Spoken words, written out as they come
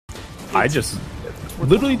I just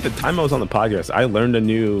literally the time I was on the podcast, I learned a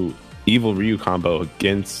new evil Ryu combo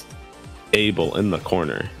against Abel in the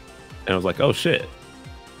corner, and I was like, "Oh shit,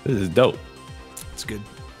 this is dope." It's good.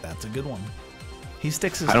 That's a good one. He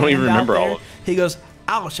sticks his. I don't even remember all. He goes,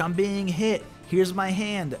 "Ouch! I'm being hit. Here's my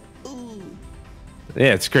hand." Ooh.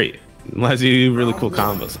 Yeah, it's great. It allows you to do really cool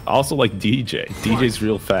combos. I also like DJ. DJ's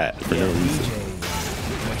real fat for no reason.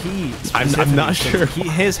 DJ. I'm not sure.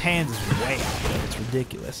 His hand is way out there. It's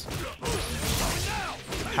ridiculous.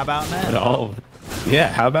 How about now? Oh,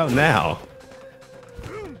 yeah. How about now?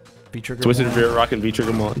 V-trigger TwistedRivera rocking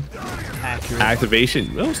V-trigger 1. Accurate.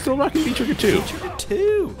 Activation. Oh, still rocking V-trigger 2. V-trigger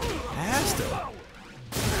 2. Has to.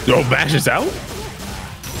 Oh, mashes out.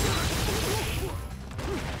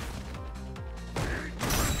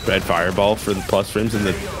 Red fireball for the plus frames and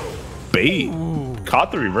the bait. Ooh.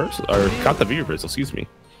 Caught the reversal, or caught the V reversal. Excuse me.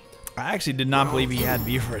 I actually did not believe he had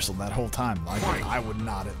V reversal that whole time. Like I would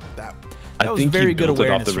not have that. That I was think very he good built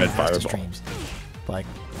awareness it off the red from fireball. Astastreams. Like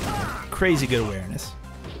crazy good awareness.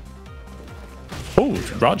 Oh,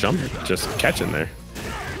 raw jump, just catching there.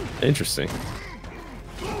 Interesting.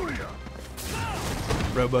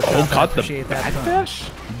 Robo caught the backdash.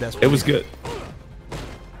 It was good.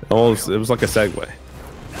 Oh, it was like a segue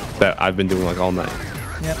that I've been doing like all night.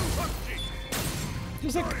 Yep. It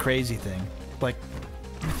was like the crazy thing. Like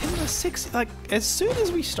within the like as soon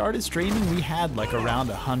as we started streaming, we had like around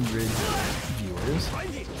 100 viewers,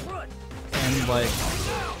 and like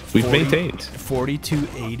we've maintained 40 to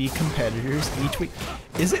 80 competitors each week.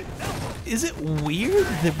 Is it weird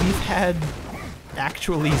that we've had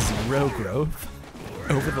actually zero growth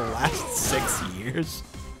over the last 6 years?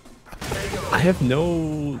 I have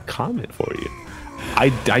no comment for you. I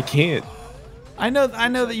can't. I know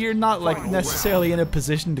that you're not like necessarily in a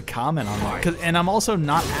position to comment on that, and I'm also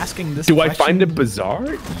not asking this. Do question. I find it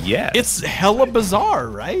bizarre? Yes. It's hella bizarre,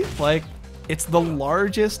 right? Like, it's the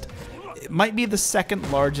largest. It might be the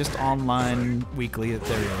second largest online weekly that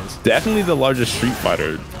there is. Definitely the largest Street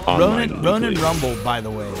Fighter online Ronin Rumble, by the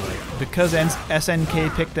way, like, because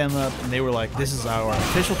SNK picked them up and they were like, "This is our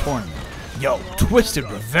official tournament." Yo,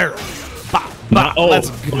 TwistedRivera. Let's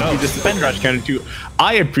go. The crush counter too.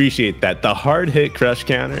 I appreciate that. The hard hit crush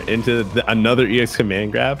counter into another EX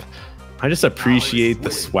command grab. I just appreciate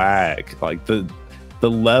the swag, like the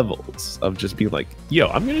levels of just being like, yo,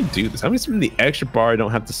 I'm gonna do this. I'm gonna spend the extra bar I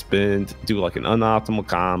don't have to spend, do like an unoptimal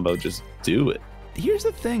combo, just do it. Here's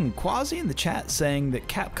the thing, Quasi in the chat saying that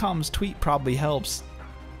Capcom's tweet probably helps.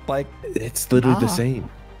 Like, it's literally the same.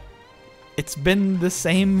 It's been the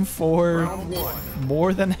same for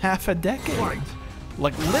more than half a decade.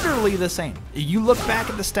 Like, literally the same. You look back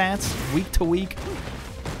at the stats week to week,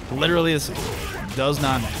 literally the same. Does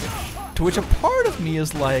not matter. To which a part of me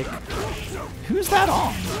is like, who's that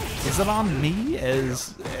on? Is it on me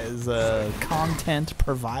as a content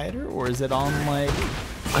provider, or is it on, like,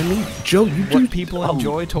 I mean, Joe, you do what people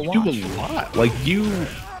enjoy to watch? You do a lot. Like,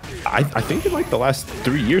 I think in like the last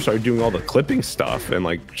 3 years, I started doing all the clipping stuff and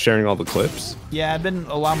like sharing all the clips. Yeah, I've been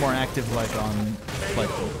a lot more active like on like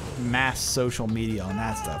mass social media on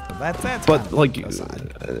that stuff, but that's but like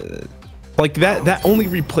that only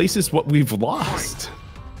replaces what we've lost.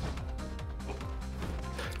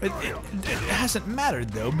 It hasn't mattered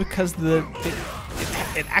though, because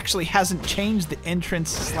it actually hasn't changed the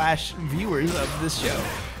entrance / viewers of this show,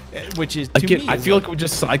 which is to me, I feel like we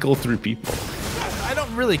just cycle through people. I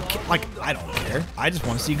don't really like. I don't care. I just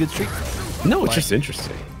want to see good Street Fighter. No, it's just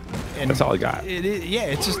interesting. That's all I got. Yeah,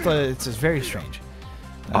 it's just very strange.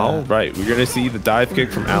 All right, we're gonna see the dive kick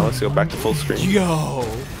from Alex go back to full screen. Yo,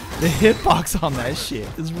 the hitbox on that shit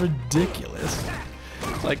is ridiculous.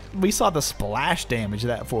 Like, we saw the splash damage of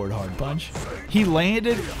that forward hard punch. He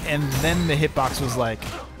landed, and then the hitbox was like,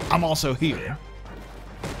 "I'm also here."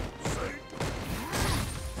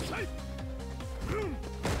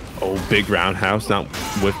 Oh, big roundhouse, not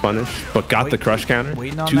whiff punish, but got the crush counter.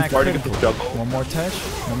 Too far to get the juggle. One more touch.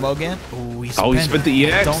 One more again. Ooh, he spent the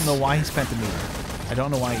EX. I don't know why he spent the meter. I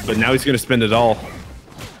don't know why. But now he's going to spend it all.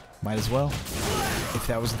 Might as well. If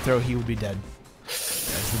that was the throw, he would be dead.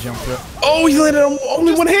 That's the jump throw. Oh, he landed on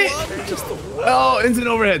only one hit. Oh, instant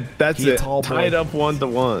overhead. That's it. Tied up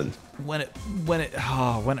 1-1. When it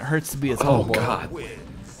hurts to be a tall boy. Oh God.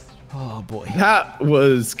 Oh boy. That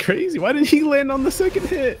was crazy. Why did he land on the second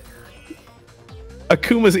hit?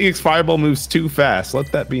 Akuma's EX Fireball moves too fast.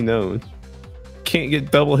 Let that be known. Can't get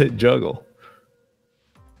double hit juggle.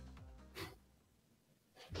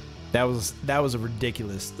 That was a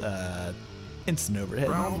ridiculous instant overhead.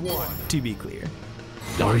 Round 1. To be clear.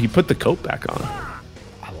 Oh, he put the coat back on.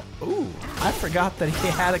 Ooh, I forgot that he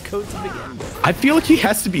had a coat to begin with. I feel like he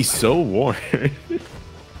has to be so worn.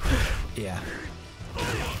 Yeah.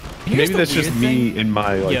 Maybe that's just me in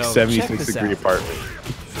my like 76-degree apartment.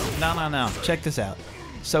 No. Check this out.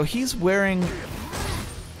 So he's wearing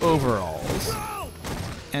overalls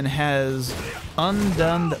and has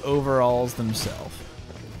undone the overalls themselves.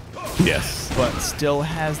 Yes. But still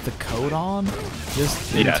has the coat on.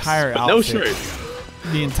 Just the Yes, entire but outfit. no shirt.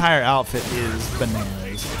 The entire outfit is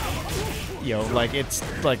bananas. Yo, like it's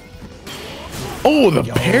like. Oh, the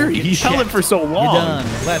parry! He held it checked. for so long. You're done.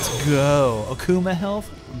 Let's go. Akuma health,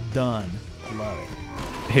 done. Love it.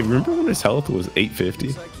 Hey, remember when his health was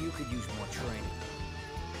 850?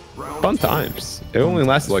 Fun times. It only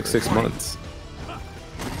lasted like 6 months.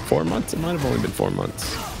 4 months? It might have only been 4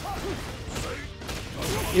 months.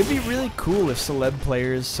 It'd be really cool if celeb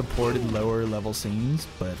players supported lower level scenes,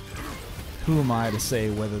 but who am I to say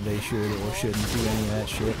whether they should or shouldn't do any of that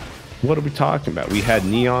shit? What are we talking about? We had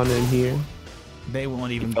Neon in here. They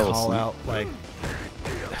won't even call out, like,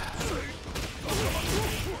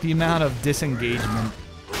 the amount of disengagement.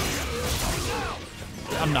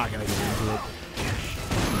 I'm not going to get into it.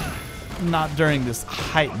 Not during this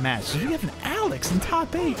hype match. We have an Alex in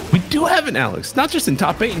top 8. We do have an Alex, not just in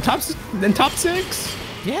top 8, in top 6.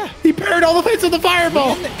 Yeah. He parried all the hits of the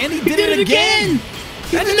fireball. And he did it again.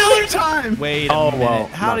 He did another time. Wait a minute. Well,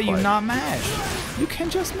 How do you not mash? You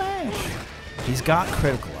can just mash. He's got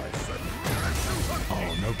critical art.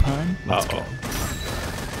 Oh, no pun? Let's go.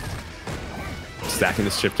 Stacking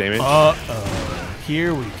this chip damage. Uh-oh.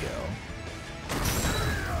 Here we go.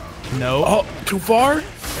 No. Oh, too far?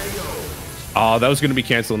 Oh, that was going to be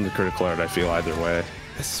canceling the critical art, I feel, either way.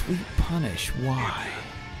 A sweet punish. Why?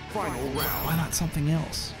 Why not something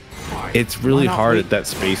else? It's really hard at that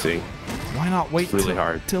spacing. Why not wait really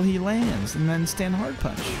hard. till he lands and then stand hard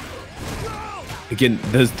punch? Again,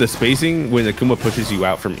 the spacing when Akuma pushes you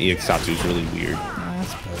out from EX Satsu is really weird. I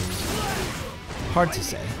suppose. Hard to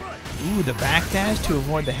say. Ooh, the backdash to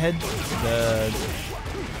avoid the head,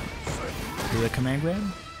 the command grab?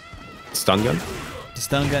 Stun gun? The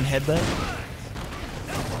stun gun headbutt?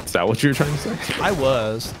 Is that what you were trying to say?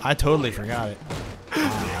 I totally forgot it.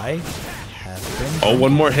 I have been. Oh,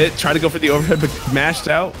 one more hit. Try to go for the overhead, but mashed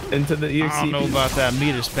out into the EXCP. I don't know about that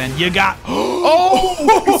meter spin. You got. Oh!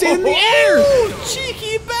 He's in the air!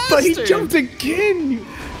 Cheeky bastard! But he jumped again!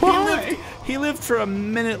 Why? He lived for a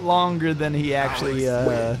minute longer than he actually.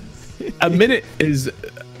 A minute is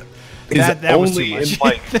that only in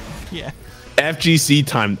like yeah. FGC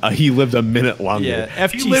time. He lived a minute longer. Yeah,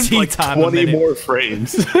 FGC he lived like time 20 more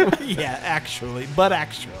frames. Yeah, actually.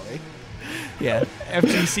 Yeah,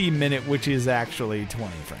 FGC minute, which is actually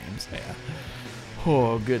 20 frames. Yeah.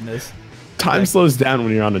 Oh, goodness. Time slows down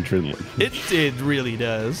when you're on adrenaline. It really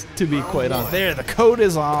does, to be quite honest. There, the code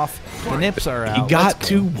is off. The nips are out. He got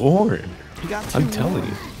too warm. He got too I'm warm. telling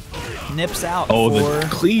you. Nips out. Oh, for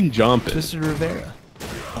the clean jump. TwistedRivera.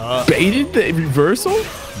 Baited the reversal?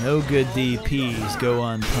 No good DPs go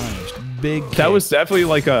unpunished. Big kick. That was definitely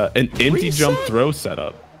like an empty jump throw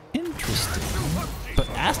setup. Interesting. But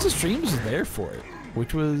Astastreams was there for it,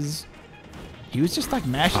 which was... He was just like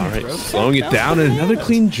mashing the throw. Slowing it down and another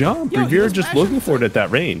clean jump. Rivera just looking for it at that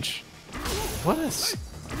range. What a...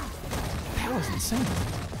 That was insane.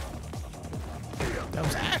 That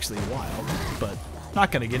was actually wild, but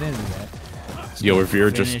not going to get into that. Yo,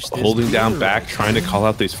 Rivera just holding down back, trying to call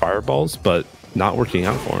out these fireballs, but not working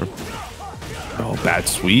out for him. Oh, bad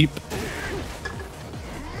sweep.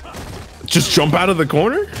 Just jump out of the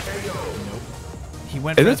corner? He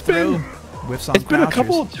went and for it's been a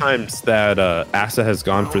couple of times that Asa has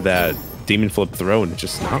gone for that demon flip throw and it's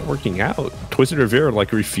just not working out. TwistedRivera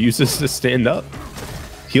like refuses to stand up.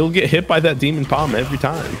 He'll get hit by that demon palm every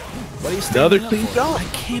time. Another clean jump. I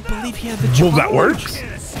can't believe he had the charge. Well, that works.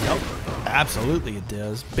 Yep. Absolutely it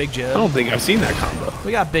does. Big jug. I don't think I've seen that combo.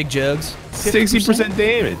 We got big jugs. 60%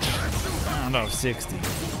 damage. I don't know, 60.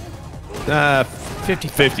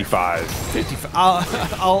 55. 55.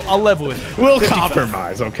 I'll level with it. We'll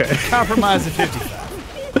compromise, okay? Compromise at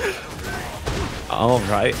 55. All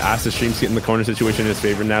right, Astastreams getting the corner situation in his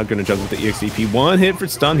favor now. Going to juggle with the EXCP. One hit for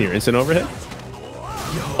stun here. Instant overhead.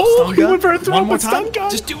 Oh, he went for a throw. One more time. Stun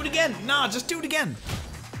gun. Just do it again. Nah, just do it again.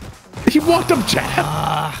 He walked up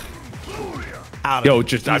jab. Yo,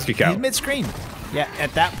 just dive kick out. He's mid-screen. Yeah,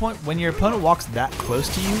 at that point, when your opponent walks that close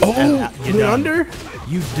to you, you're done. Under?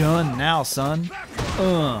 You done now, son.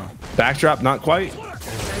 Backdrop, not quite.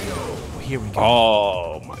 Here we go.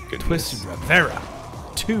 Oh, my goodness. TwistedRivera.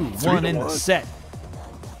 2-1 in the set.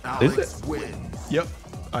 Is it? Yep.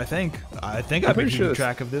 I think I've been keeping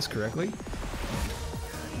track of this correctly.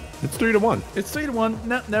 It's 3-1. It's 3-1.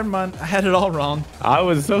 No, never mind. I had it all wrong. That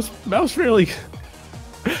was really...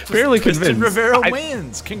 fairly convinced. Rivera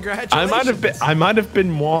wins. Congratulations. I might have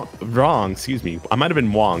been wrong. Excuse me. I might have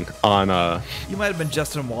been Wong on You might have been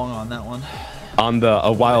Justin Wong on that one. On the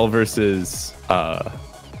a while versus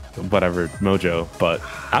whatever Mojo, but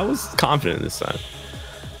I was confident this time.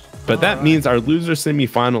 But that means our loser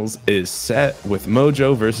semifinals is set with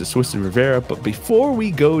Mojo versus TwistedRivera. But before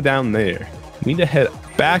we go down there, we need to head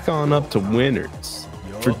back on up to winners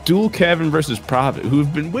for Dual Kevin versus Prophet, who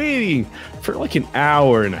have been waiting for like an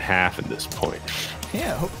hour and a half at this point.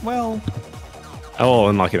 Yeah, well. Oh,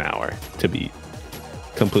 in like an hour, to be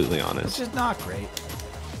completely honest. Which is not great.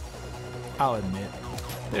 I'll admit.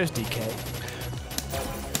 There's DK.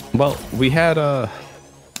 Well, we had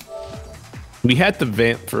the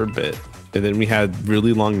vamp for a bit, and then we had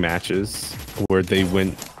really long matches where they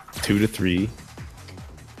went 2-3,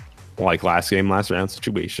 like last game, last round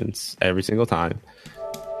situations every single time,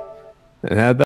 and had